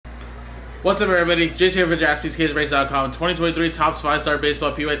What's up, everybody? JAYS here for JaspysCaseBreaks.com. 2023 Topps 5-Star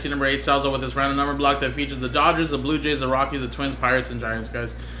Baseball PYT number 8 sells out with this random number block that features the Dodgers, the Blue Jays, the Rockies, the Twins, Pirates, and Giants,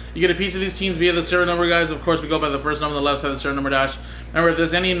 guys. You get a piece of these teams via the serial number, guys. Of course, we go by the first number on the left side of the serial number dash. Remember, if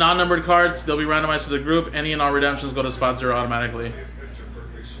there's any non-numbered cards, they'll be randomized to the group. Any and all redemptions go to spot 0 automatically.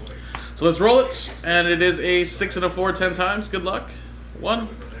 So let's roll it. And it is a 6 and a 4, 10 times. Good luck. 1,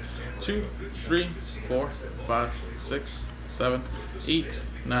 2, 3, 4, 5, 6, 7, 8,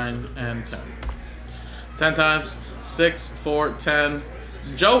 9, and 10. 10 times. 6, 4, 10.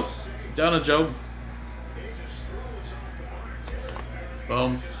 Joe. Down to Joe.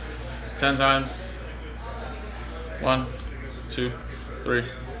 Boom. 10 times. 1, 2, 3,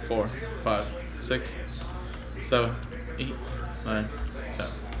 4, 5, 6, 7, 8, 9, 10.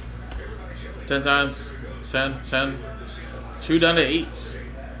 10 times. 10, 10. 2 down to 8.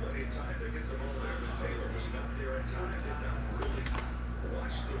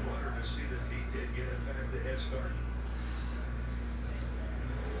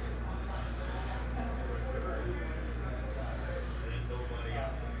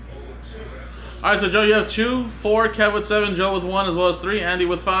 Alright, so Joe, you have 2, 4, Kev with 7, Joe with 1, as well as 3, Andy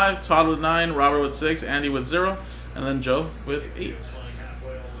with 5, Todd with 9, Robert with 6, Andy with 0, and then Joe with 8.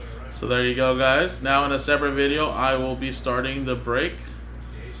 So there you go, guys. Now in a separate video, I will be starting the break.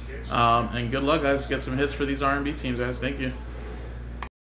 And good luck, guys. Get some hits for these RNB teams, guys. Thank you.